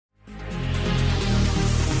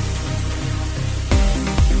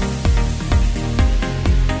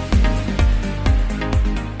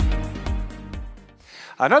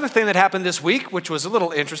Another thing that happened this week, which was a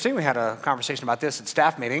little interesting, we had a conversation about this at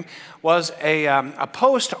staff meeting, was a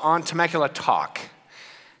post on Temecula Talk.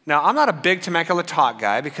 Now, I'm not a big Temecula Talk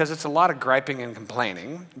guy because it's a lot of griping and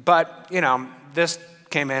complaining, but, this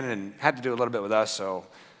came in and had to do a little bit with us, so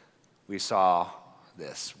we saw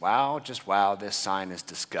this. Wow, just wow, this sign is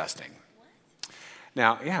disgusting.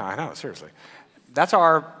 Now, yeah, I know, seriously. That's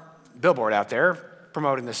our billboard out there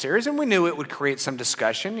promoting this series, and we knew it would create some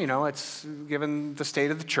discussion. It's given the state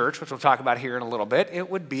of the church, which we'll talk about here in a little bit, it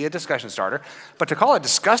would be a discussion starter. But to call it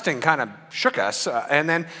disgusting kind of shook us. And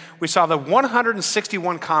then we saw the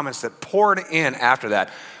 161 comments that poured in after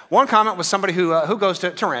that. One comment was somebody who goes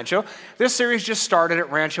to Rancho. This series just started at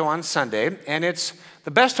Rancho on Sunday, and it's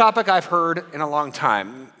the best topic I've heard in a long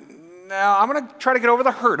time. Now, I'm going to try to get over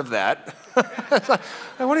the hurt of that.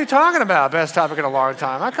 What are you talking about, best topic in a long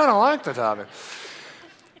time? I kind of like the topic.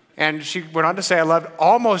 And she went on to say, I loved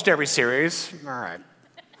almost every series. All right,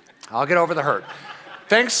 I'll get over the hurt.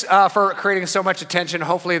 Thanks for creating so much attention.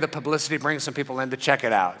 Hopefully the publicity brings some people in to check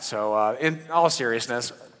it out. So in all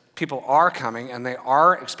seriousness, people are coming and they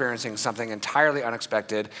are experiencing something entirely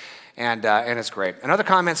unexpected, and it's great. Another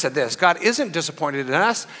comment said this: God isn't disappointed in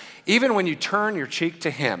us even when you turn your cheek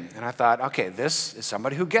to him. And I thought, okay, this is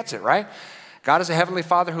somebody who gets it, right? God is a heavenly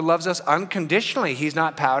Father who loves us unconditionally. He's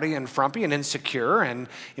not pouty and frumpy and insecure. And,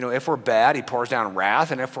 if we're bad, he pours down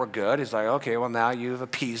wrath. And if we're good, he's like, okay, well, now you've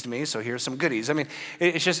appeased me, so here's some goodies. I mean,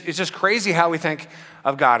 it's just crazy how we think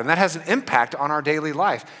of God. And that has an impact on our daily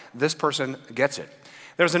life. This person gets it.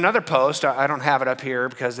 There's another post. I don't have it up here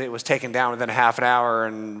because it was taken down within a half an hour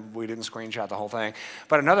and we didn't screenshot the whole thing.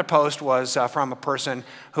 But another post was from a person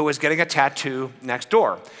who was getting a tattoo next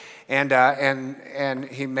door. And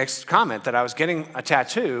he makes a comment that I was getting a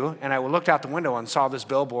tattoo and I looked out the window and saw this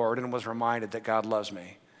billboard and was reminded that God loves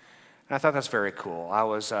me. And I thought that's very cool. I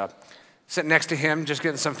was sitting next to him just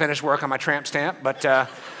getting some finished work on my tramp stamp, but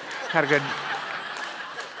had a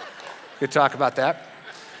good talk about that.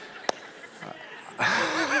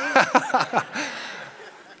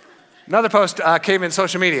 Another post came in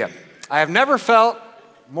social media. I have never felt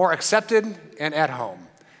more accepted and at home.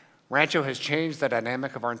 Rancho has changed the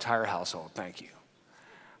dynamic of our entire household. Thank you.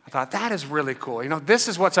 I thought, that is really cool. This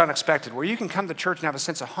is what's unexpected, where you can come to church and have a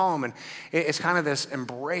sense of home, and it's kind of this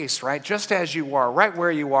embrace, right? Just as you are, right where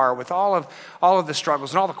you are, with all of the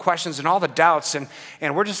struggles and all the questions and all the doubts, and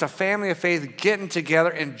we're just a family of faith getting together,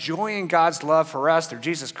 enjoying God's love for us through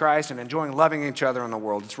Jesus Christ and enjoying loving each other in the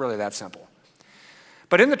world. It's really that simple.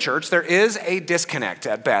 But in the church, there is a disconnect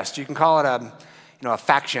at best. You can call it a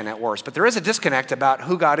faction at worst, but there is a disconnect about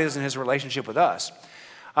who God is and his relationship with us.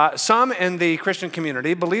 Some in the Christian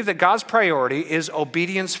community believe that God's priority is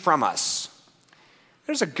obedience from us.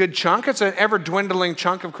 There's a good chunk, it's an ever-dwindling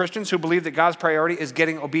chunk of Christians who believe that God's priority is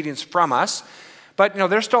getting obedience from us, but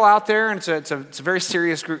they're still out there, and it's a very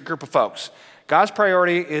serious group of folks. God's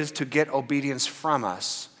priority is to get obedience from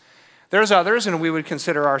us. There's others, and we would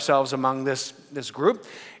consider ourselves among this group,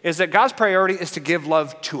 is that God's priority is to give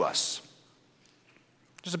love to us.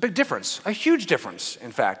 There's a big difference, a huge difference,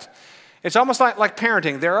 in fact. It's almost like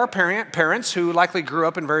parenting. There are parents who likely grew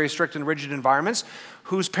up in very strict and rigid environments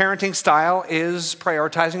whose parenting style is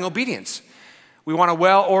prioritizing obedience. We want a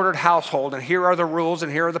well-ordered household, and here are the rules,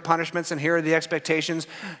 and here are the punishments, and here are the expectations.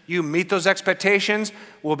 You meet those expectations,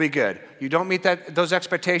 we'll be good. You don't meet those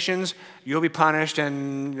expectations, you'll be punished,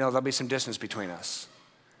 and there'll be some distance between us.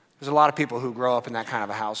 There's a lot of people who grow up in that kind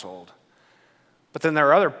of a household. But then there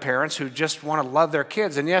are other parents who just want to love their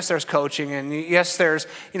kids. And yes, there's coaching, and yes, there's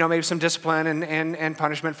maybe some discipline and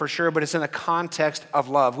punishment for sure, but it's in the context of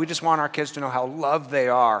love. We just want our kids to know how loved they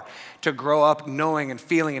are, to grow up knowing and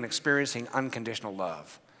feeling and experiencing unconditional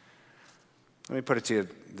love. Let me put it to you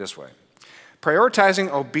this way.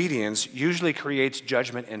 Prioritizing obedience usually creates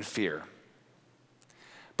judgment and fear.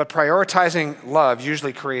 But prioritizing love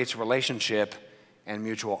usually creates relationship and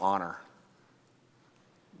mutual honor.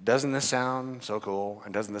 Doesn't this sound so cool?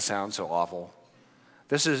 And doesn't this sound so awful?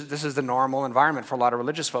 This is the normal environment for a lot of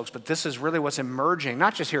religious folks, but this is really what's emerging,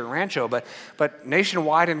 not just here at Rancho, but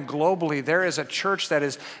nationwide and globally. There is a church that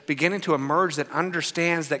is beginning to emerge that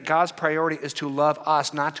understands that God's priority is to love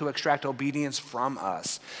us, not to extract obedience from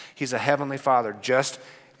us. He's a heavenly Father, just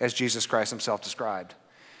as Jesus Christ himself described.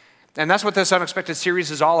 And that's what this Unexpected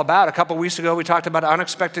series is all about. A couple weeks ago, we talked about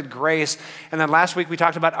unexpected grace. And then last week, we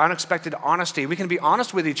talked about unexpected honesty. We can be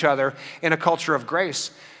honest with each other in a culture of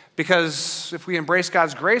grace. Because if we embrace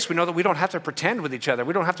God's grace, we know that we don't have to pretend with each other.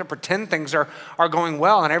 We don't have to pretend things are going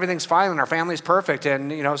well and everything's fine and our family's perfect. And,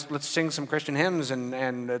 let's sing some Christian hymns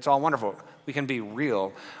and it's all wonderful. We can be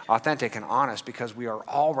real, authentic, and honest because we are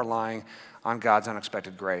all relying on God's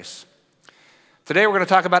unexpected grace. Today we're going to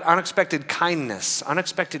talk about unexpected kindness.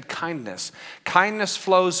 Unexpected kindness. Kindness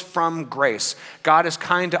flows from grace. God is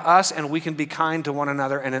kind to us, and we can be kind to one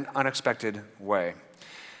another in an unexpected way.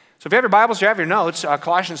 So if you have your Bibles, you have your notes.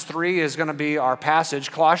 Colossians 3 is going to be our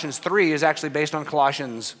passage. Colossians 3 is actually based on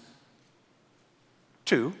Colossians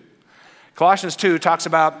 2. Colossians 2 talks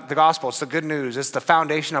about the gospel. It's the good news. It's the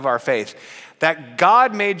foundation of our faith, that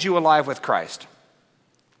God made you alive with Christ.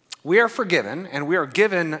 We are forgiven, and we are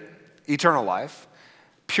given eternal life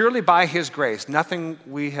purely by his grace, nothing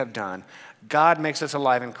we have done. God makes us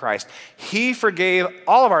alive in Christ. He forgave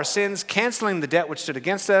all of our sins, canceling the debt which stood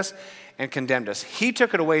against us and condemned us. He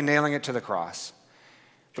took it away, nailing it to the cross.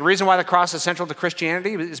 The reason why the cross is central to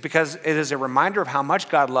Christianity is because it is a reminder of how much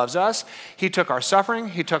God loves us. He took our suffering,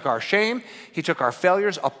 he took our shame, he took our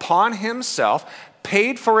failures upon himself,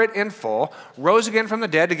 paid for it in full, rose again from the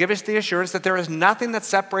dead to give us the assurance that there is nothing that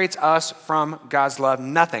separates us from God's love.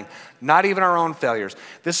 Nothing. Not even our own failures.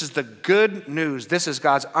 This is the good news. This is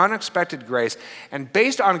God's unexpected grace. And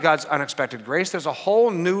based on God's unexpected grace, there's a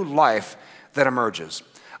whole new life that emerges.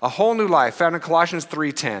 A whole new life found in Colossians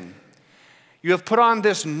 3:10. You have put on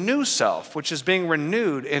this new self, which is being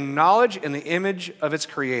renewed in knowledge in the image of its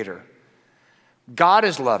creator. God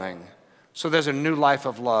is loving, so there's a new life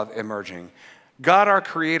of love emerging. God, our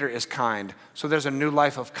creator, is kind, so there's a new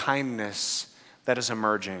life of kindness that is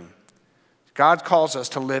emerging. God calls us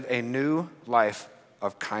to live a new life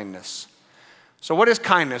of kindness. So what is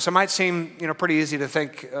kindness? It might seem, pretty easy to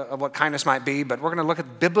think of what kindness might be, but we're going to look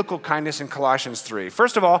at biblical kindness in Colossians 3.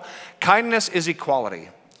 First of all, kindness is equality.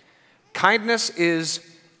 Kindness is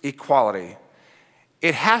equality.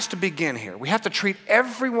 It has to begin here. We have to treat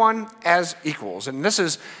everyone as equals. And this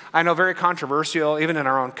is, I know, very controversial. Even in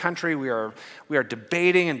our own country, we are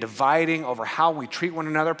debating and dividing over how we treat one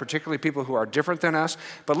another, particularly people who are different than us.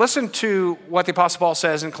 But listen to what the Apostle Paul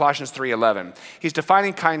says in Colossians 3:11. He's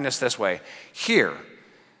defining kindness this way. Here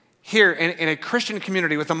in a Christian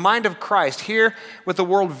community with the mind of Christ, here with the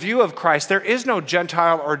worldview of Christ, there is no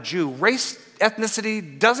Gentile or Jew. Race,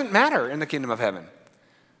 ethnicity doesn't matter in the kingdom of heaven.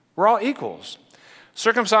 We're all equals.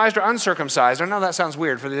 Circumcised or uncircumcised. I know that sounds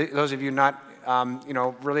weird for those of you not,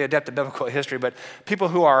 really adept at biblical history, but people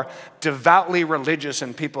who are devoutly religious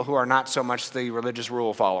and people who are not so much the religious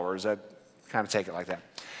rule followers, that kind of take it like that.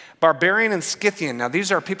 Barbarian and Scythian. Now,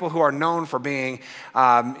 these are people who are known for being,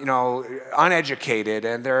 uneducated,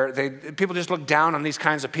 and people just look down on these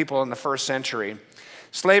kinds of people in the first century.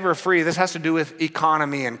 Slave or free. This has to do with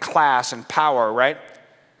economy and class and power, right?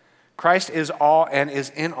 Christ is all and is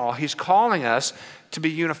in all. He's calling us to be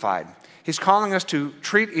unified. He's calling us to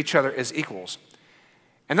treat each other as equals.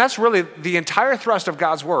 And that's really the entire thrust of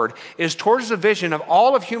God's word, is towards the vision of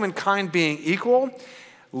all of humankind being equal,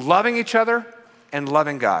 loving each other, and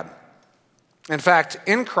loving God. In fact,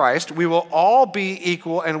 in Christ, we will all be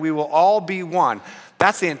equal and we will all be one.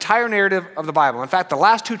 That's the entire narrative of the Bible. In fact, the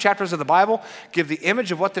last 2 chapters of the Bible give the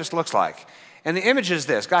image of what this looks like. And the image is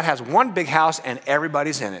this: God has one big house and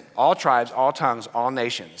everybody's in it. All tribes, all tongues, all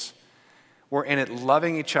nations. We're in it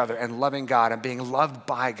loving each other and loving God and being loved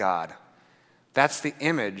by God. That's the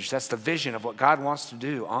image, that's the vision of what God wants to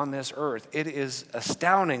do on this earth. It is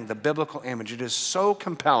astounding, the biblical image. It is so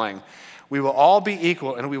compelling. We will all be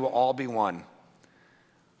equal and we will all be one.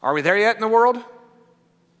 Are we there yet in the world?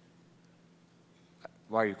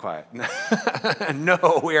 Why are you quiet?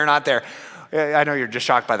 No, we are not there. I know you're just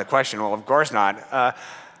shocked by the question. Well, of course not.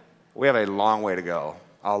 We have a long way to go,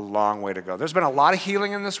 a long way to go. There's been a lot of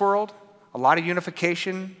healing in this world, a lot of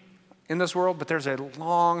unification in this world, but there's a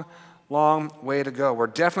long way to go. We're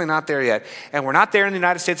definitely not there yet. And we're not there in the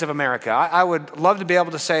United States of America. I would love to be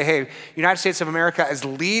able to say, hey, United States of America is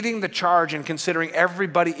leading the charge in considering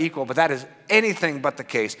everybody equal, but that is anything but the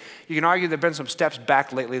case. You can argue there have been some steps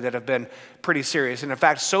back lately that have been pretty serious. And in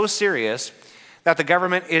fact, so serious that the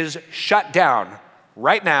government is shut down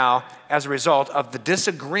right now as a result of the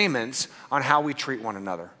disagreements on how we treat one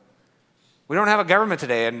another. We don't have a government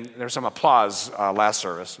today, and there's some applause last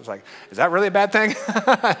service. It's like, is that really a bad thing?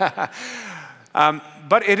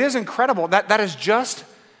 But it is incredible. That is just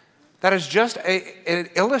an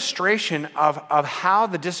illustration of how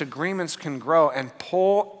the disagreements can grow and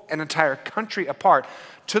pull an entire country apart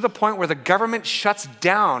to the point where the government shuts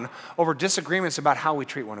down over disagreements about how we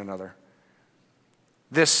treat one another.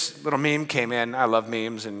 This little meme came in. I love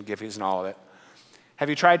memes and Giphies and all of it. Have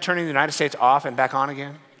you tried turning the United States off and back on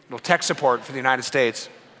again? Little tech support for the United States.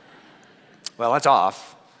 Well, that's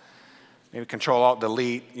off. Maybe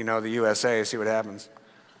Control-Alt-Delete, the USA, see what happens.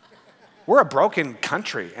 We're a broken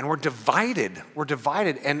country, and we're divided. We're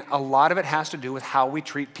divided, and a lot of it has to do with how we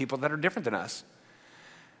treat people that are different than us.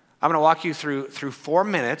 I'm going to walk you through 4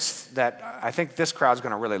 minutes that I think this crowd's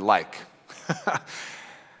going to really like. I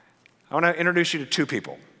want to introduce you to 2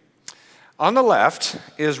 people. On the left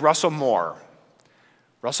is Russell Moore.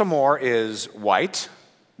 Russell Moore is white,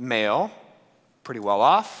 male, pretty well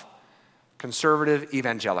off, conservative,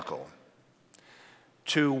 evangelical.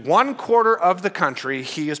 To 1/4 of the country,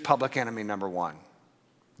 he is public enemy number 1.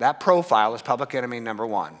 That profile is public enemy number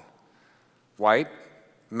 1. White,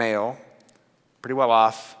 male, pretty well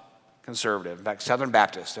off, conservative. In fact, Southern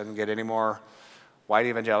Baptist doesn't get any more white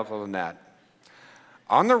evangelical than that.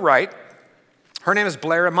 On the right, her name is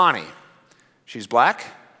Blair Imani. She's black,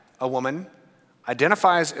 a woman,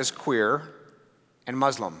 identifies as queer, and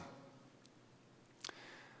Muslim.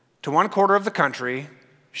 To 1/4 of the country,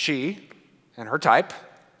 she and her type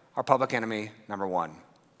are public enemy number 1.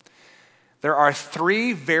 There are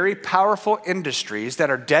 3 very powerful industries that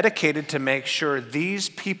are dedicated to make sure these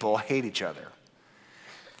people hate each other.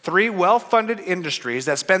 3 well-funded industries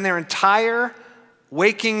that spend their entire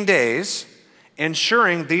waking days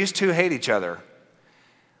ensuring these 2 hate each other: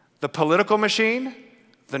 the political machine,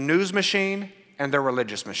 the news machine, and the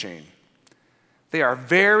religious machine. They are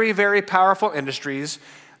very, very powerful industries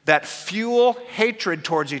that fuel hatred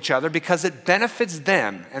towards each other because it benefits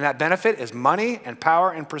them, and that benefit is money and power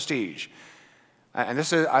and prestige. And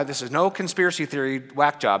this is no conspiracy theory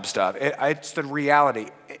whack job stuff. It's the reality.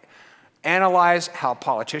 Analyze how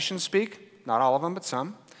politicians speak, not all of them, but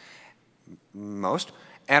some, most.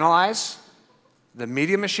 Analyze the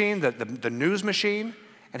media machine, the news machine,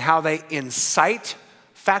 and how they incite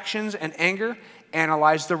factions and anger.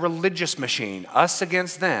 Analyze the religious machine, us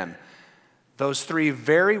against them. Those 3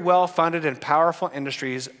 very well-funded and powerful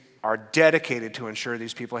industries are dedicated to ensure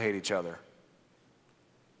these people hate each other.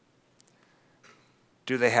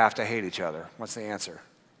 Do they have to hate each other? What's the answer?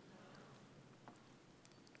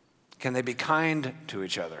 Can they be kind to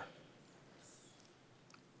each other?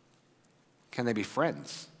 Can they be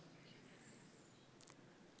friends?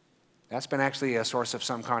 That's been actually a source of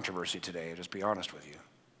some controversy today, I'll just be honest with you.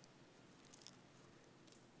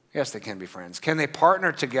 Yes, they can be friends. Can they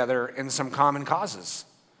partner together in some common causes?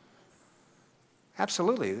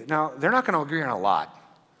 Absolutely. Now, they're not going to agree on a lot,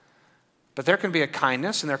 but there can be a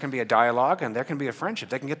kindness, and there can be a dialogue, and there can be a friendship.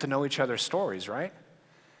 They can get to know each other's stories, right?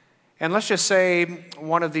 And let's just say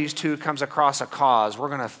one of these 2 comes across a cause. We're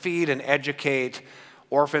going to feed and educate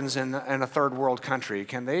orphans in a third world country.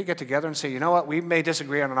 Can they get together and say, you know what, we may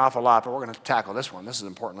disagree on an awful lot, but we're going to tackle this one. This is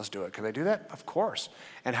important. Let's do it. Can they do that? Of course.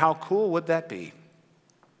 And how cool would that be?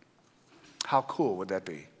 How cool would that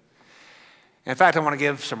be? In fact, I want to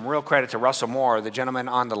give some real credit to Russell Moore, the gentleman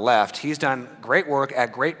on the left. He's done great work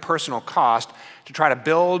at great personal cost to try to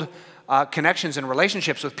build connections and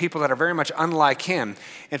relationships with people that are very much unlike him.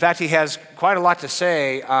 In fact, he has quite a lot to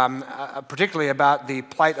say, particularly about the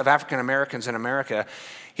plight of African Americans in America.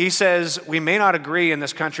 He says, we may not agree in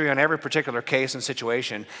this country on every particular case and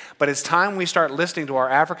situation, but it's time we start listening to our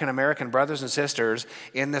African American brothers and sisters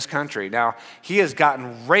in this country. Now, he has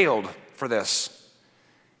gotten railed for this.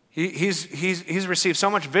 He's received so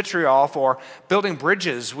much vitriol for building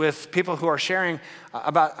bridges with people who are sharing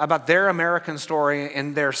about their American story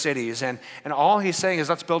in their cities. And all he's saying is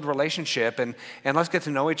let's build relationship and let's get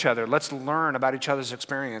to know each other. Let's learn about each other's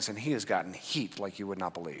experience. And he has gotten heat like you would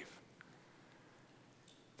not believe.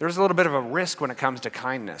 There's a little bit of a risk when it comes to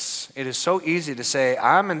kindness. It is so easy to say,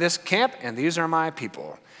 I'm in this camp and these are my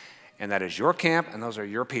people. And that is your camp, and those are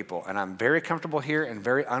your people. And I'm very comfortable here and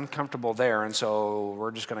very uncomfortable there, and so we're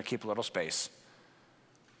just going to keep a little space.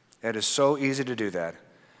 It is so easy to do that.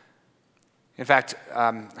 In fact,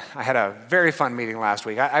 I had a very fun meeting last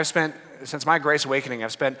week. I've spent, since my Grace Awakening,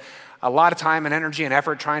 I've spent a lot of time and energy and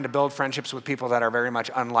effort trying to build friendships with people that are very much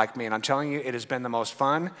unlike me. And I'm telling you, it has been the most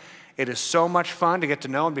fun. It is so much fun to get to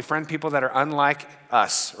know and befriend people that are unlike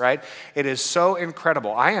us, right? It is so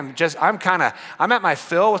incredible. I'm at my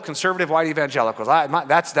fill with conservative white evangelicals.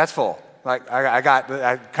 That's full. Like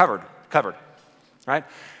I covered, right?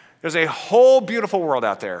 There's a whole beautiful world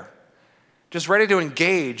out there just ready to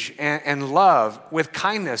engage and love with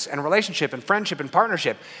kindness and relationship and friendship and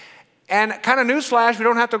partnership. And kind of newsflash, we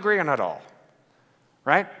don't have to agree on it all,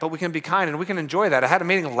 right? But we can be kind and we can enjoy that. I had a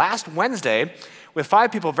meeting last Wednesday with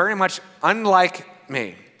 5 people very much unlike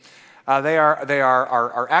me. They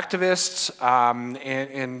are activists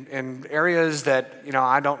in areas that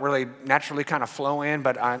I don't really naturally kind of flow in,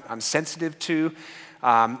 but I'm sensitive to.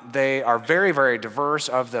 They are very, very diverse.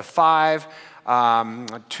 Of the 5,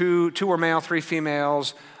 2 were male, 3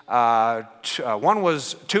 females.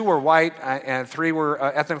 2 were white, and 3 were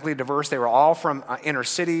ethnically diverse. They were all from inner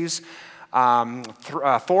cities.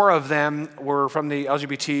 4 of them were from the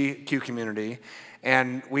LGBTQ community.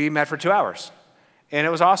 And we met for 2 hours. And it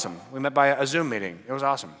was awesome. We met by a Zoom meeting. It was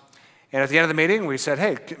awesome. And at the end of the meeting, we said,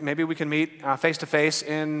 hey, maybe we can meet face-to-face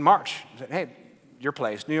in March. We said, hey, your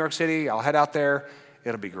place, New York City, I'll head out there.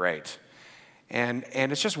 It'll be great. And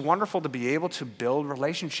it's just wonderful to be able to build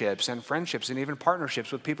relationships and friendships and even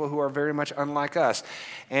partnerships with people who are very much unlike us.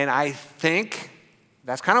 And I think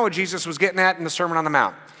that's kind of what Jesus was getting at in the Sermon on the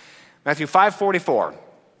Mount. Matthew 5:44.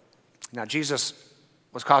 Now, Jesus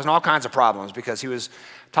was causing all kinds of problems because he was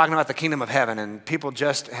talking about the kingdom of heaven, and people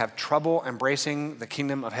just have trouble embracing the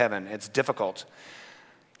kingdom of heaven. It's difficult.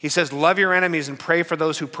 He says, love your enemies and pray for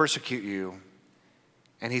those who persecute you.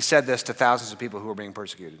 And he said this to thousands of people who were being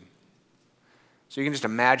persecuted. So you can just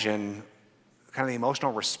imagine kind of the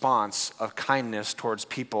emotional response of kindness towards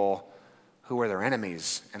people who are their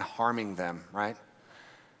enemies and harming them, right?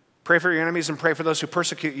 Pray for your enemies and pray for those who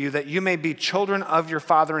persecute you, that you may be children of your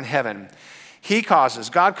Father in heaven.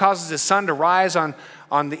 God causes his sun to rise on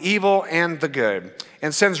the evil and the good,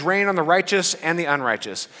 and sends rain on the righteous and the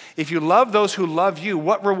unrighteous. If you love those who love you,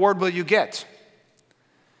 what reward will you get?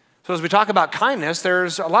 So as we talk about kindness,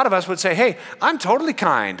 there's a lot of us would say, hey, I'm totally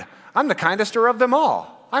kind. I'm the kindester of them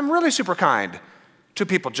all. I'm really super kind to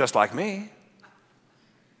people just like me.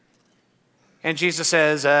 And Jesus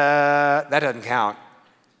says, that doesn't count.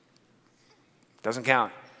 Doesn't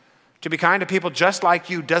count. To be kind to people just like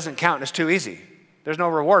you doesn't count. It's too easy. There's no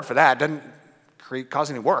reward for that. It doesn't cause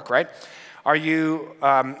any work, right?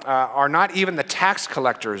 Are not even the tax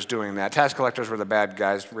collectors doing that? Tax collectors were the bad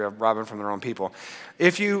guys, robbing from their own people.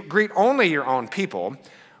 If you greet only your own people,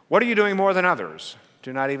 what are you doing more than others?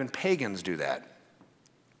 Do not even pagans do that?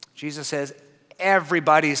 Jesus says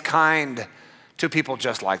everybody's kind to people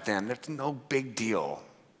just like them. It's no big deal.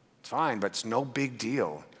 It's fine, but it's no big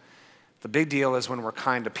deal. The big deal is when we're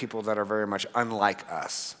kind to people that are very much unlike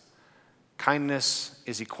us. Kindness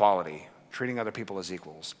is equality, treating other people as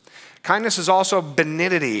equals. Kindness is also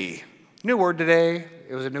benignity. New word today.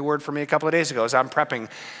 It was a new word for me a couple of days ago as I'm prepping.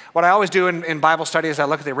 What I always do in Bible study is I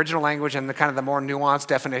look at the original language and the kind of the more nuanced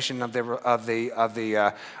definition of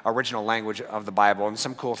the original language of the Bible, and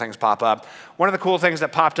some cool things pop up. One of the cool things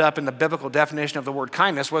that popped up in the biblical definition of the word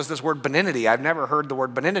kindness was this word benignity. I've never heard the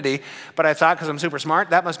word benignity, but I thought because I'm super smart,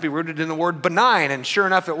 that must be rooted in the word benign, and sure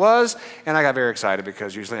enough it was, and I got very excited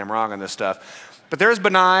because usually I'm wrong on this stuff. But there's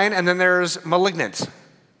benign and then there's malignant,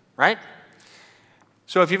 right?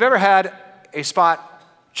 So if you've ever had a spot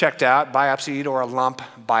checked out, biopsied, or a lump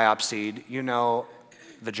biopsied, you know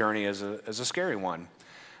the journey is a scary one.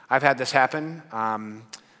 I've had this happen.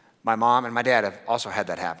 My mom and my dad have also had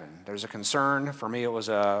that happen. There's a concern. For me, it was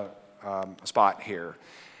a spot here.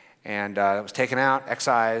 And it was taken out,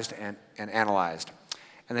 excised, and analyzed.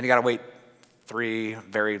 And then you got to wait 3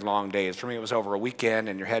 very long days. For me, it was over a weekend,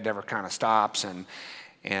 and your head never kind of stops. And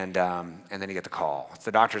then you get the call. It's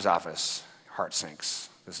the doctor's office. Heart sinks.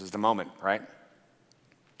 This is the moment, right?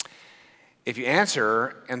 If you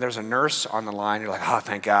answer and there's a nurse on the line, you're like, oh,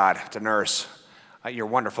 thank God, it's a nurse. You're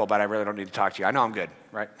wonderful, but I really don't need to talk to you. I know I'm good,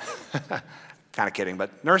 right? Kind of kidding,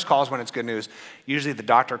 but nurse calls when it's good news. Usually the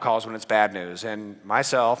doctor calls when it's bad news. And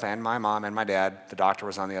myself and my mom and my dad, the doctor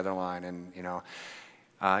was on the other line. And,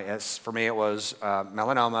 yes, for me it was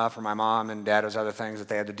melanoma. For my mom and dad, it was other things that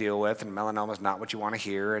they had to deal with. And melanoma is not what you want to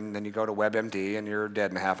hear. And then you go to WebMD and you're dead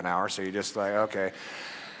in half an hour. So you're just like, okay.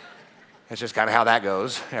 It's just kind of how that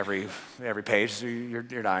goes every page. So you're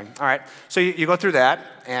dying. All right. So you go through that,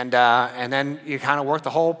 and then you kind of work the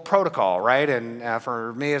whole protocol, right? And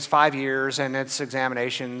for me, it's 5 years, and it's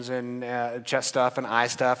examinations and chest stuff and eye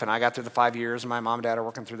stuff. And I got through the 5 years, and my mom and dad are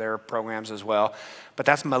working through their programs as well. But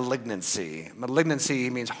that's malignancy. Malignancy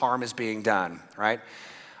means harm is being done, right?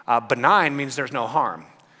 Benign means there's no harm.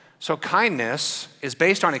 So kindness is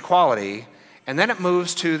based on equality, and then it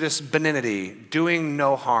moves to this benignity, doing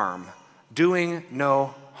no harm. Doing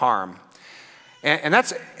no harm. And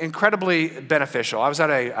that's incredibly beneficial. I was at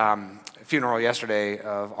a funeral yesterday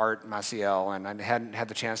of Art Maciel, and I hadn't had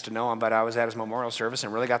the chance to know him, but I was at his memorial service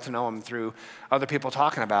and really got to know him through other people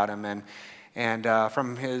talking about him. And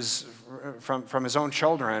from his own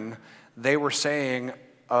children, they were saying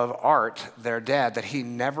of Art, their dad, that he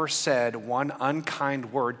never said one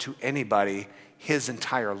unkind word to anybody his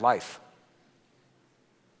entire life.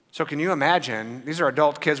 So can you imagine, these are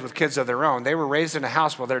adult kids with kids of their own. They were raised in a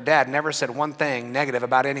house where their dad never said one thing negative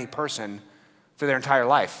about any person through their entire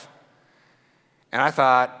life. And I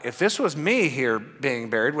thought, if this was me here being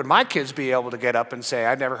buried, would my kids be able to get up and say,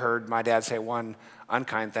 I've never heard my dad say one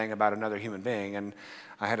unkind thing about another human being? And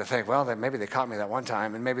I had to think, well, then maybe they caught me that one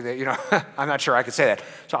time, and maybe they, I'm not sure I could say that.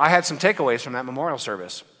 So I had some takeaways from that memorial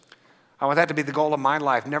service. I want that to be the goal of my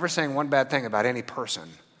life, never saying one bad thing about any person.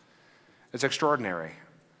 It's extraordinary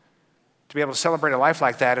to be able to celebrate a life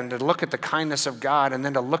like that and to look at the kindness of God and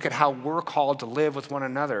then to look at how we're called to live with one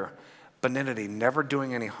another. Benignity, never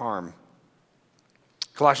doing any harm.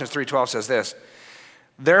 Colossians 3:12 says this,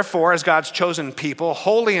 therefore, as God's chosen people,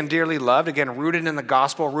 holy and dearly loved, again, rooted in the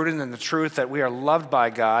gospel, rooted in the truth that we are loved by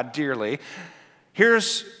God dearly,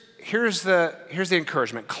 here's the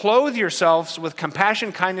encouragement. Clothe yourselves with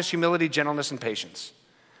compassion, kindness, humility, gentleness, and patience.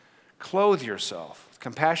 Clothe yourself with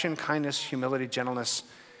compassion, kindness, humility, gentleness,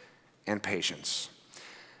 and patience.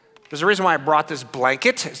 There's a reason why I brought this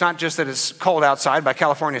blanket. It's not just that it's cold outside by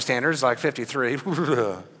California standards, like 53.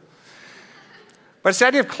 But it's the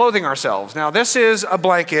idea of clothing ourselves. Now, this is a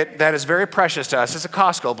blanket that is very precious to us. It's a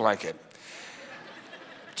Costco blanket.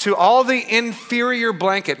 To all the inferior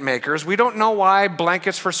blanket makers, we don't know why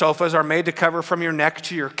blankets for sofas are made to cover from your neck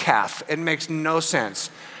to your calf. It makes no sense.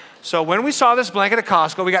 So when we saw this blanket at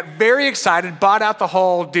Costco, we got very excited, bought out the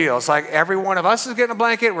whole deal. It's like every one of us is getting a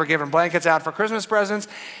blanket. We're giving blankets out for Christmas presents.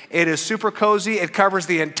 It is super cozy. It covers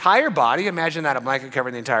the entire body. Imagine that, a blanket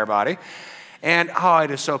covering the entire body. And oh,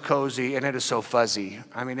 it is so cozy and it is so fuzzy.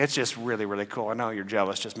 I mean, it's just really, really cool. I know you're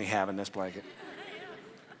jealous, just me having this blanket.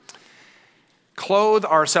 Clothe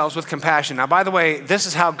ourselves with compassion. Now, by the way, this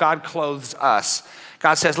is how God clothes us.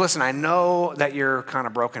 God says, listen, I know that you're kind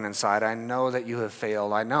of broken inside. I know that you have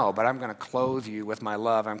failed. I know, but I'm going to clothe you with my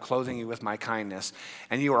love. I'm clothing you with my kindness.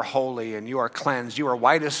 And you are holy and you are cleansed. You are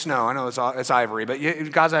white as snow. I know it's ivory, but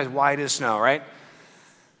God's eyes white as snow, right?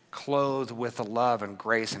 Clothed with the love and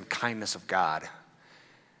grace and kindness of God.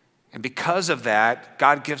 And because of that,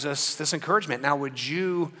 God gives us this encouragement. Now, would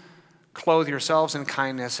you clothe yourselves in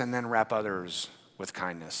kindness and then wrap others with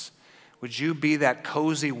kindness? Would you be that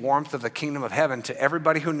cozy warmth of the kingdom of heaven to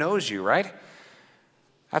everybody who knows you, right?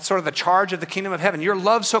 That's sort of the charge of the kingdom of heaven. You're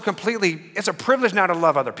loved so completely, it's a privilege now to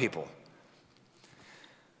love other people.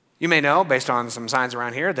 You may know, based on some signs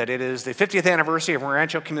around here, that it is the 50th anniversary of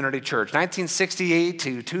Rancho Community Church, 1968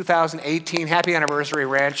 to 2018. Happy anniversary,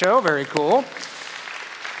 Rancho. Very cool.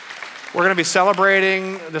 We're going to be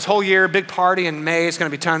celebrating this whole year, big party in May. It's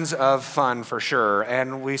going to be tons of fun for sure.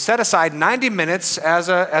 And we set aside 90 minutes as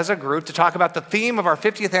a group to talk about the theme of our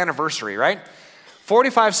 50th anniversary, right?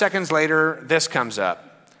 45 seconds later, this comes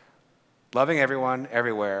up. Loving everyone,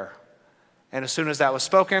 everywhere. And as soon as that was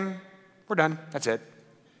spoken, we're done. That's it.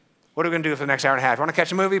 What are we going to do for the next hour and a half? You want to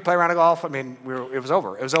catch a movie, play a round of golf? I mean, it was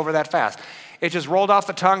over. It was over that fast. It just rolled off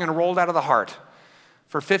the tongue and rolled out of the heart.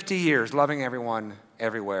 For 50 years, loving everyone,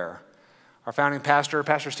 everywhere. Our founding pastor,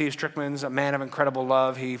 Pastor Steve Strickland's a man of incredible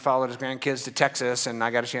love. He followed his grandkids to Texas, and I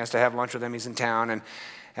got a chance to have lunch with him. He's in town, and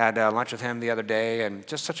had lunch with him the other day, and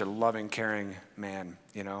just such a loving, caring man,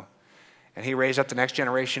 you know. And he raised up the next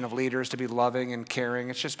generation of leaders to be loving and caring.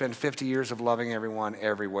 It's just been 50 years of loving everyone,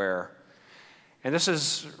 everywhere. And this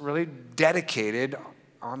is really dedicated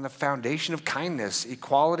on the foundation of kindness,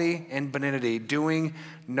 equality, and benignity, doing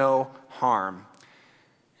no harm.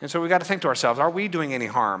 And so we got to think to ourselves, are we doing any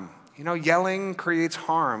harm? You know, yelling creates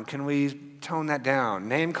harm. Can we tone that down?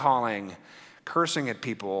 Name calling, cursing at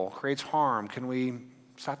people creates harm. Can we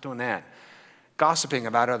stop doing that? Gossiping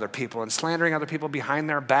about other people and slandering other people behind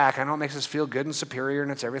their back. I know it makes us feel good and superior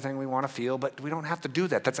and it's everything we want to feel, but we don't have to do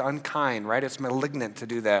that. That's unkind, right? It's malignant to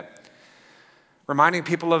do that. Reminding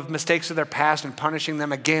people of mistakes of their past and punishing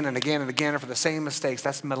them again and again and again for the same mistakes,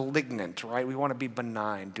 that's malignant, right? We want to be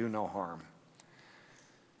benign, do no harm.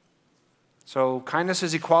 So kindness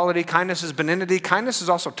is equality, kindness is benignity, kindness is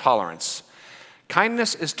also tolerance.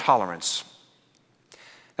 Kindness is tolerance.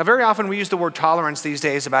 Now, very often we use the word tolerance these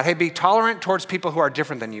days about, hey, be tolerant towards people who are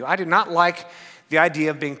different than you. I do not like the idea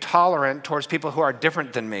of being tolerant towards people who are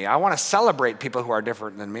different than me. I want to celebrate people who are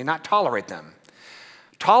different than me, not tolerate them.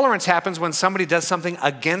 Tolerance happens when somebody does something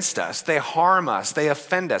against us. They harm us. They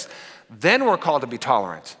offend us. Then we're called to be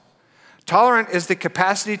tolerant. Tolerant is the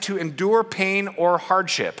capacity to endure pain or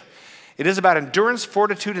hardship. It is about endurance,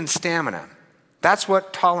 fortitude, and stamina. That's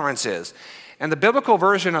what tolerance is. And the biblical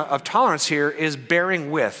version of tolerance here is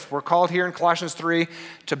bearing with. We're called here in Colossians 3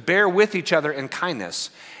 to bear with each other in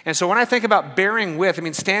kindness. And so when I think about bearing with, I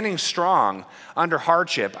mean standing strong under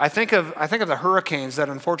hardship. I think of the hurricanes that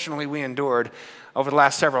unfortunately we endured over the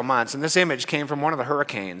last several months. And this image came from one of the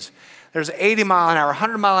hurricanes. There's 80 mile an hour,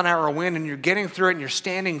 100 mile an hour wind, and you're getting through it and you're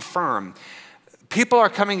standing firm. People are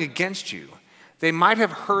coming against you. They might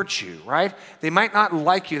have hurt you, right? They might not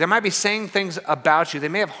like you. They might be saying things about you. They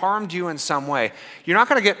may have harmed you in some way. You're not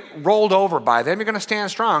going to get rolled over by them. You're going to stand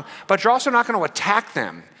strong, but you're also not going to attack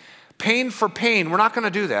them. Pain for pain, we're not going to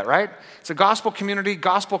do that, right? It's a gospel community,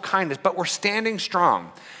 gospel kindness, but we're standing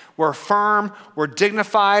strong. We're firm, we're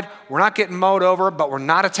dignified, we're not getting mowed over, but we're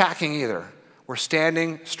not attacking either. We're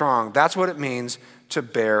standing strong. That's what it means to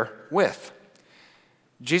bear with.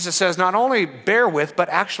 Jesus says not only bear with, but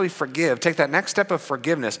actually forgive. Take that next step of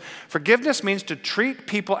forgiveness. Forgiveness means to treat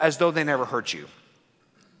people as though they never hurt you.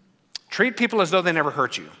 Treat people as though they never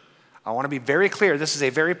hurt you. I want to be very clear. This is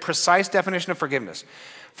a very precise definition of forgiveness.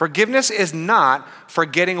 Forgiveness is not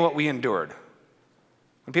forgetting what we endured.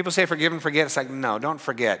 When people say forgive and forget, it's like, no, don't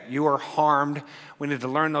forget. You are harmed. We need to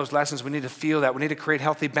learn those lessons. We need to feel that. We need to create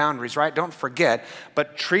healthy boundaries, right? Don't forget,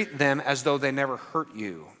 but treat them as though they never hurt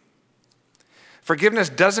you. Forgiveness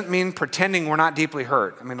doesn't mean pretending we're not deeply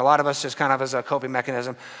hurt. I mean, a lot of us just kind of as a coping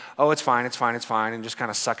mechanism, oh, it's fine, and just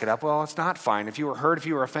kind of suck it up. Well, it's not fine. If you were hurt, if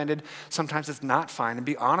you were offended, sometimes it's not fine. And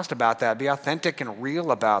be honest about that. Be authentic and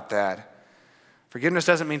real about that. Forgiveness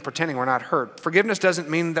doesn't mean pretending we're not hurt. Forgiveness doesn't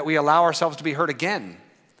mean that we allow ourselves to be hurt again.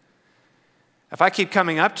 If I keep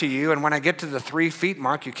coming up to you and when I get to the 3 feet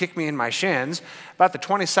mark, you kick me in my shins, about the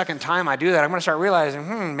 22nd time I do that, I'm going to start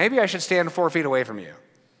realizing, maybe I should stand 4 feet away from you,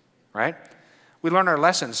 right? We learn our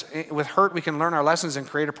lessons. With hurt, we can learn our lessons and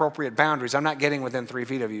create appropriate boundaries. I'm not getting within 3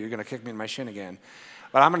 feet of you. You're going to kick me in my shin again.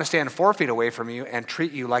 But I'm going to stand 4 feet away from you and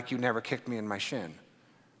treat you like you never kicked me in my shin.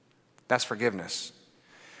 That's forgiveness.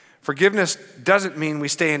 Forgiveness doesn't mean we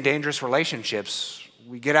stay in dangerous relationships.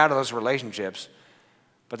 We get out of those relationships,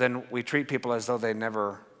 but then we treat people as though they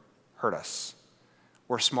never hurt us.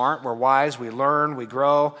 We're smart, we're wise, we learn, we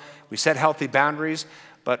grow, we set healthy boundaries,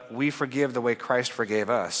 but we forgive the way Christ forgave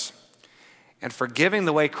us. And forgiving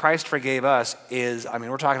the way Christ forgave us is,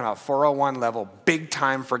 we're talking about 401 level, big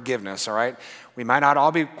time forgiveness, all right? We might not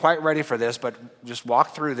all be quite ready for this, but just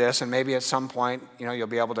walk through this and maybe at some point, you'll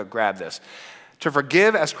be able to grab this. To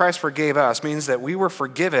forgive as Christ forgave us means that we were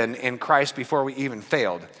forgiven in Christ before we even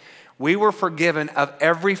failed. We were forgiven of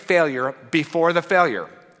every failure before the failure.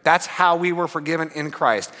 That's how we were forgiven in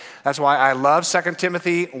Christ. That's why I love 2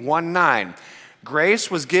 Timothy 1:9. Grace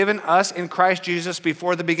was given us in Christ Jesus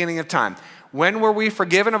before the beginning of time. When were we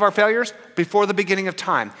forgiven of our failures? Before the beginning of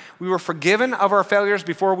time. We were forgiven of our failures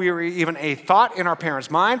before we were even a thought in our parents'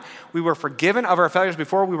 mind. We were forgiven of our failures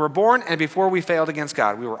before we were born and before we failed against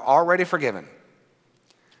God. We were already forgiven.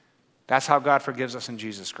 That's how God forgives us in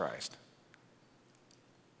Jesus Christ.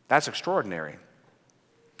 That's extraordinary.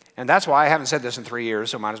 And that's why I haven't said this in 3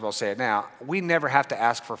 years, so might as well say it now. We never have to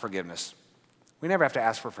ask for forgiveness. We never have to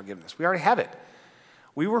ask for forgiveness. We already have it.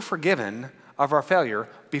 We were forgiven of our failure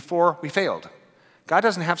before we failed. God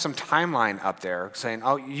doesn't have some timeline up there saying,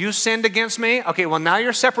 oh, you sinned against me? Okay, well, now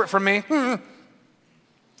you're separate from me.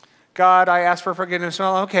 God, I asked for forgiveness.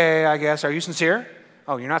 Well, okay, I guess. Are you sincere?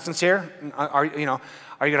 Oh, you're not sincere? Are you going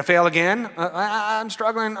to fail again? I'm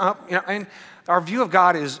struggling. And our view of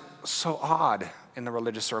God is so odd in the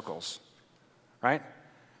religious circles, right?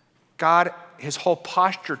 God, his whole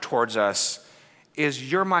posture towards us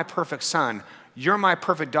is, you're my perfect son. You're my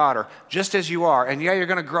perfect daughter, just as you are. And yeah, you're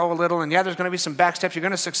going to grow a little, and yeah, there's going to be some backsteps. You're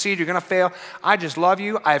going to succeed. You're going to fail. I just love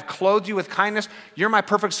you. I have clothed you with kindness. You're my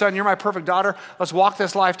perfect son. You're my perfect daughter. Let's walk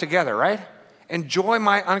this life together, right? Enjoy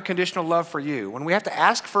my unconditional love for you. When we have to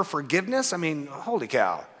ask for forgiveness, holy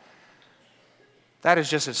cow. That is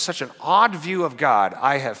just such an odd view of God.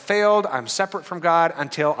 I have failed. I'm separate from God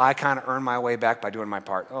until I kind of earn my way back by doing my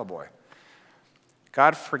part. Oh, boy.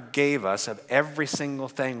 God forgave us of every single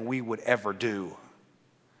thing we would ever do.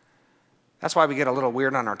 That's why we get a little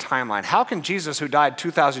weird on our timeline. How can Jesus, who died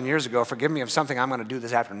 2,000 years ago, forgive me of something I'm going to do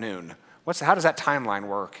this afternoon? How does that timeline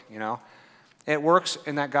work, It works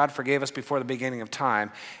in that God forgave us before the beginning of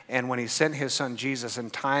time, and when he sent his son Jesus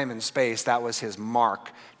in time and space, that was his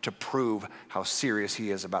mark to prove how serious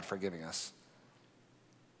he is about forgiving us.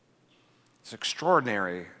 It's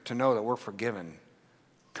extraordinary to know that we're forgiven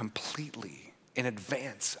completely in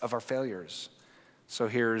advance of our failures. So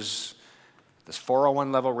here's this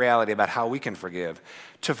 401 level reality about how we can forgive.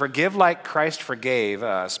 To forgive like Christ forgave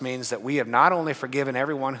us means that we have not only forgiven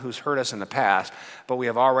everyone who's hurt us in the past, but we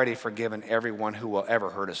have already forgiven everyone who will ever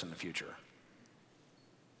hurt us in the future.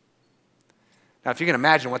 Now, if you can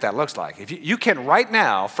imagine what that looks like, if you can right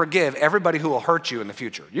now forgive everybody who will hurt you in the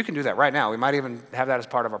future. You can do that right now. We might even have that as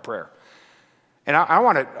part of our prayer. And I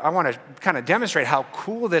want to kind of demonstrate how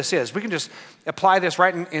cool this is. We can just apply this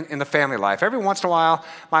right in the family life. Every once in a while,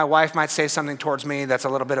 my wife might say something towards me that's a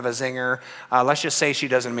little bit of a zinger. Let's just say she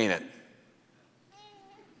doesn't mean it.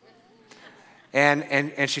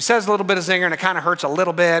 And she says a little bit of zinger, and it kind of hurts a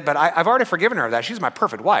little bit, but I've already forgiven her of that. She's my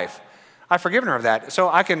perfect wife. I've forgiven her of that. So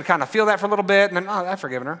I can kind of feel that for a little bit, and then, I've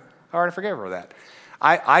forgiven her. I already forgave her of that.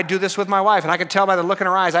 I do this with my wife, and I can tell by the look in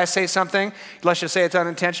her eyes. I say something, let's just say it's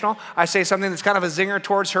unintentional. I say something that's kind of a zinger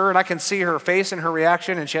towards her, and I can see her face and her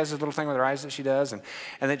reaction, and she has this little thing with her eyes that she does, and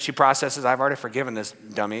then she processes, I've already forgiven this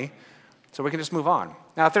dummy. So we can just move on.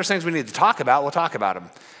 Now, if there's things we need to talk about, we'll talk about them.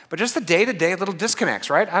 But just the day-to-day little disconnects,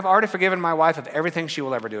 right? I've already forgiven my wife of everything she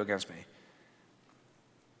will ever do against me.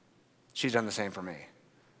 She's done the same for me.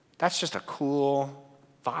 That's just a cool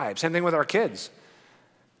vibe. Same thing with our kids.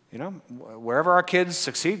 You know, wherever our kids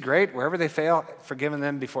succeed, great. Wherever they fail, forgiving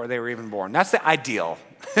them before they were even born. That's the ideal.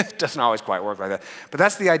 It doesn't always quite work like that. But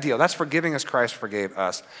that's the ideal. That's forgiving as Christ forgave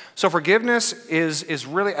us. So forgiveness is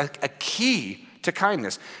really a key to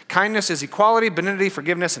kindness. Kindness is equality, benignity,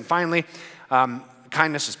 forgiveness, and finally,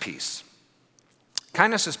 kindness is peace.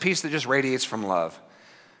 Kindness is peace that just radiates from love.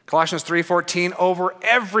 Colossians 3:14, over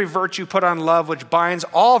every virtue put on love, which binds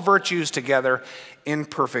all virtues together in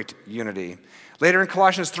perfect unity. Later in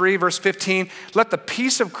Colossians 3, verse 15, let the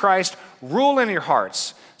peace of Christ rule in your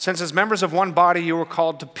hearts, since as members of one body you were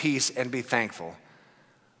called to peace, and be thankful.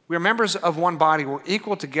 We are members of one body. We're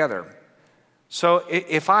equal together. So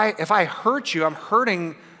if I hurt you, I'm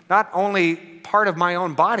hurting not only part of my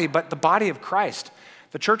own body, but the body of Christ.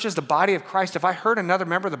 The church is the body of Christ. If I hurt another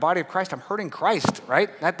member of the body of Christ, I'm hurting Christ, right?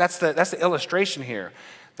 That's the illustration here,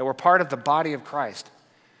 that we're part of the body of Christ.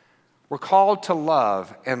 We're called to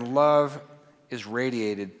love, and love is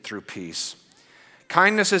radiated through peace.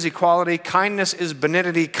 Kindness is equality, kindness is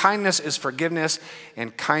benignity, kindness is forgiveness,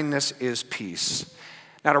 and kindness is peace.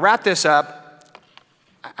 Now, to wrap this up,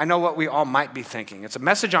 I know what we all might be thinking. It's a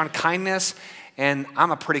message on kindness, and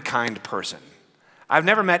I'm a pretty kind person. I've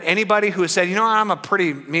never met anybody who has said, you know, I'm a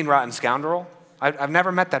pretty mean, rotten scoundrel. I've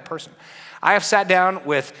never met that person. I have sat down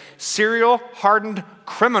with serial hardened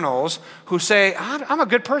criminals who say, I'm a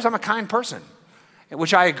good person, I'm a kind person.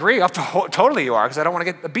 Which I agree, totally you are, because I don't want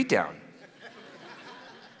to get a beat down.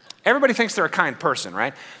 Everybody thinks they're a kind person,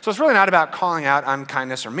 right? So it's really not about calling out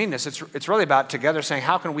unkindness or meanness. It's really about together saying,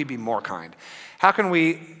 how can we be more kind? How can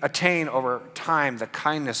we attain over time the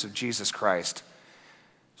kindness of Jesus Christ?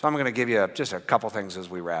 So I'm going to give you just a couple things as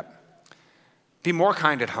we wrap. Be more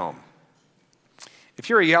kind at home. If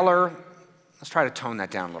you're a yeller, let's try to tone that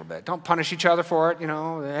down a little bit. Don't punish each other for it, you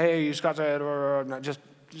know. Hey, you just got that, or just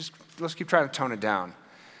let's keep trying to tone it down.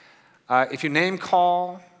 If you name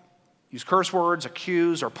call, use curse words,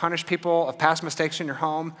 accuse, or punish people of past mistakes in your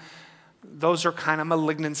home, those are kind of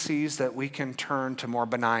malignancies that we can turn to more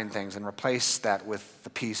benign things and replace that with the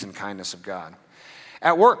peace and kindness of God.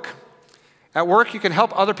 At work, you can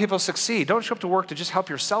help other people succeed. Don't show up to work to just help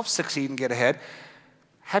yourself succeed and get ahead.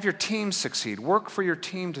 Have your team succeed. Work for your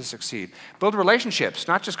team to succeed. Build relationships,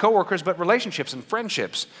 not just coworkers, but relationships and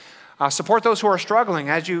friendships. Support those who are struggling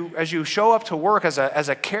as you show up to work as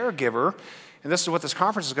a caregiver. And this is what this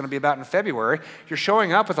conference is going to be about in February. You're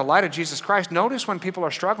showing up with the light of Jesus Christ. Notice when people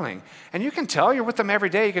are struggling. And you can tell, you're with them every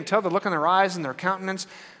day. You can tell the look in their eyes and their countenance.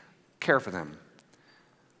 Care for them.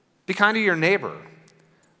 Be kind to your neighbor.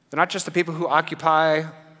 They're not just the people who occupy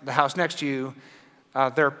the house next to you.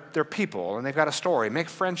 They're people, and they've got a story. Make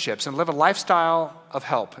friendships and live a lifestyle of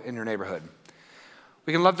help in your neighborhood.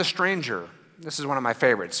 We can love the stranger. This is one of my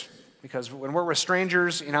favorites, because when we're with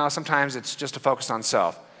strangers, you know, sometimes it's just a focus on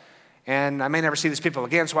self. And I may never see these people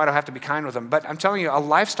again, so I don't have to be kind with them. But I'm telling you, a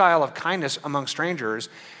lifestyle of kindness among strangers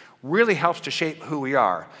really helps to shape who we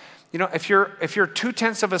are. You know, if you're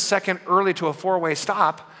 0.2 of a second early to a four-way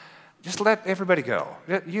stop, just let everybody go.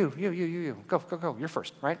 You, go, you're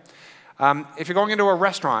first, right? If you're going into a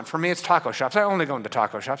restaurant, for me it's taco shops. I only go into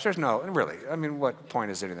taco shops. There's no, really, I mean, what point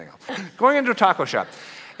is anything else? Going into a taco shop.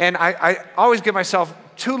 And I always give myself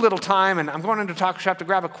too little time, and I'm going into a taco shop to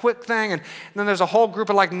grab a quick thing, and then there's a whole group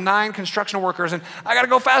of like 9 construction workers, and I got to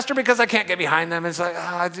go faster because I can't get behind them. It's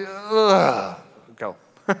like, go.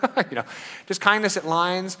 You know, just kindness at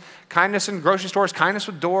lines, kindness in grocery stores, kindness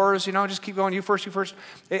with doors, you know, just keep going, you first.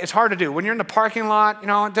 It's hard to do. When you're in the parking lot, you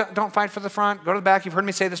know, don't fight for the front, go to the back. You've heard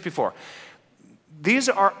me say this before. These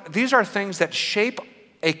are things that shape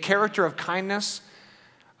a character of kindness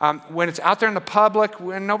when it's out there in the public,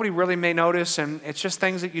 when nobody really may notice, and it's just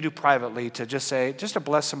things that you do privately to just say, just to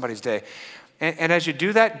bless somebody's day. And as you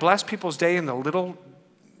do that, bless people's day in the little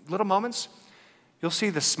moments. You'll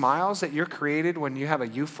see the smiles that you're created when you have a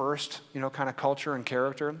you first, you know, kind of culture and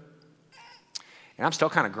character. And I'm still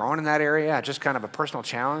kind of growing in that area. Just kind of a personal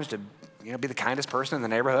challenge to, you know, be the kindest person in the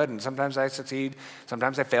neighborhood. And sometimes I succeed,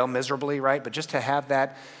 sometimes I fail miserably, right? But just to have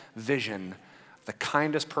that vision, the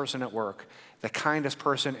kindest person at work, the kindest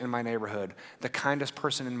person in my neighborhood, the kindest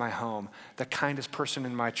person in my home, the kindest person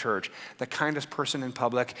in my church, the kindest person in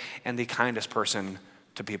public, and the kindest person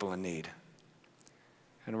to people in need.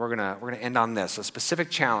 And we're gonna end on this, a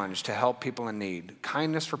specific challenge to help people in need,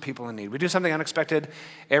 kindness for people in need. We do something unexpected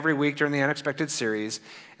every week during the Unexpected series,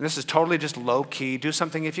 and this is totally just low-key. Do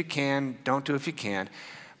something if you can, don't do if you can't.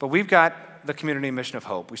 But we've got the Community Mission of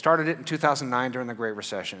Hope. We started it in 2009 during the Great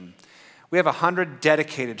Recession. We have 100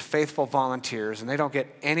 dedicated, faithful volunteers, and they don't get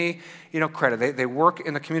any, credit. They work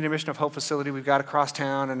in the Community Mission of Hope facility we've got across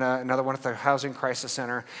town, and another one at the Housing Crisis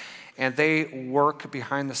Center, and they work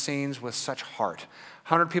behind the scenes with such heart.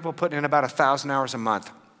 100 people putting in about 1,000 hours a month.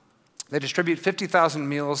 They distribute 50,000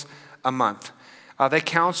 meals a month. They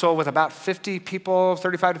counsel with about 50 people,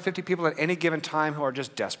 35 to 50 people at any given time who are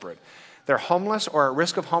just desperate. They're homeless or at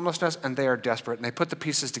risk of homelessness, and they are desperate, and they put the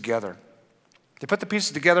pieces together. They put the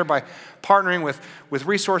pieces together by partnering with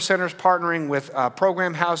resource centers, partnering with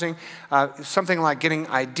program housing, something like getting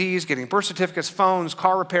IDs, getting birth certificates, phones,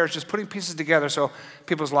 car repairs, just putting pieces together so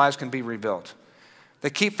people's lives can be rebuilt.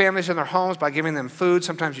 They keep families in their homes by giving them food,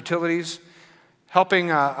 sometimes utilities,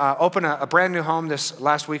 helping open a brand new home this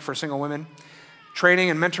last week for single women,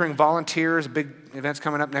 training and mentoring volunteers, big events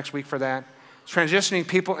coming up next week for that, transitioning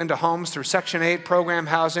people into homes through Section 8 program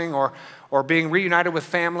housing or being reunited with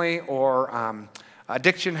family or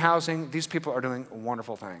addiction housing. These people are doing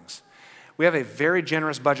wonderful things. We have a very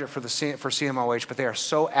generous budget for CMOH, but they are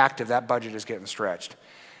so active that budget is getting stretched.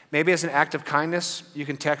 Maybe as an act of kindness, you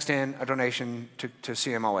can text in a donation to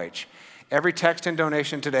CMOH. Every text in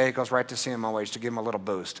donation today goes right to CMOH to give them a little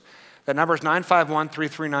boost. That number is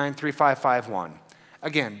 951-339-3551.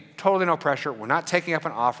 Again, totally no pressure. We're not taking up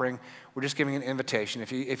an offering. We're just giving an invitation.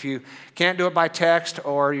 If you can't do it by text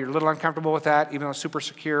or you're a little uncomfortable with that, even though it's super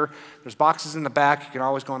secure, there's boxes in the back. You can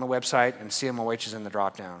always go on the website, and CMOH is in the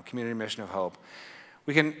drop-down, Community Mission of Hope.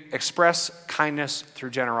 We can express kindness through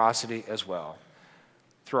generosity as well,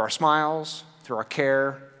 through our smiles, through our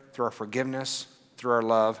care, through our forgiveness, through our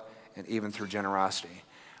love, and even through generosity.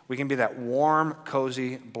 We can be that warm,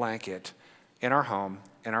 cozy blanket in our home,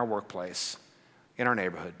 in our workplace, in our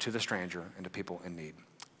neighborhood, to the stranger and to people in need.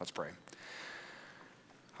 Let's pray.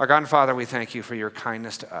 Our God and Father, we thank you for your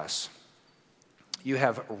kindness to us. You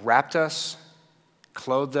have wrapped us,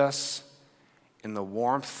 clothed us in the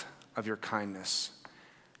warmth of your kindness,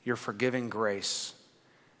 your forgiving grace.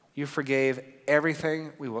 You forgave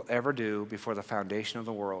everything we will ever do before the foundation of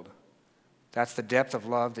the world. That's the depth of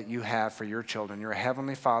love that you have for your children. You're a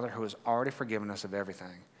heavenly Father who has already forgiven us of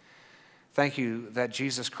everything. Thank you that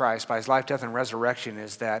Jesus Christ, by his life, death, and resurrection,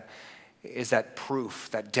 is that proof,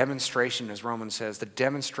 that demonstration, as Romans says, the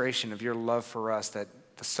demonstration of your love for us, that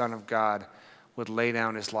the Son of God would lay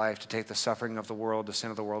down his life to take the suffering of the world, the sin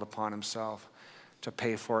of the world upon himself, to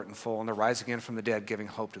pay for it in full, and to rise again from the dead, giving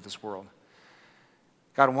hope to this world.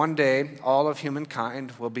 God, one day, all of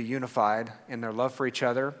humankind will be unified in their love for each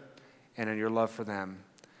other and in your love for them.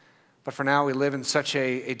 But for now, we live in such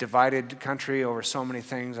a divided country over so many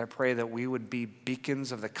things. I pray that we would be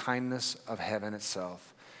beacons of the kindness of heaven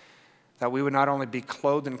itself. That we would not only be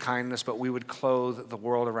clothed in kindness, but we would clothe the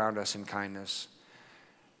world around us in kindness.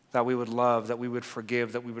 That we would love, that we would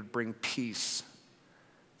forgive, that we would bring peace.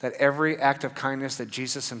 That every act of kindness that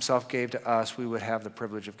Jesus himself gave to us, we would have the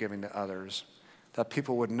privilege of giving to others. That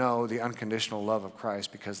people would know the unconditional love of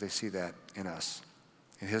Christ because they see that in us.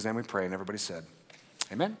 In his name we pray, and everybody said,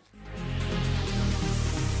 amen.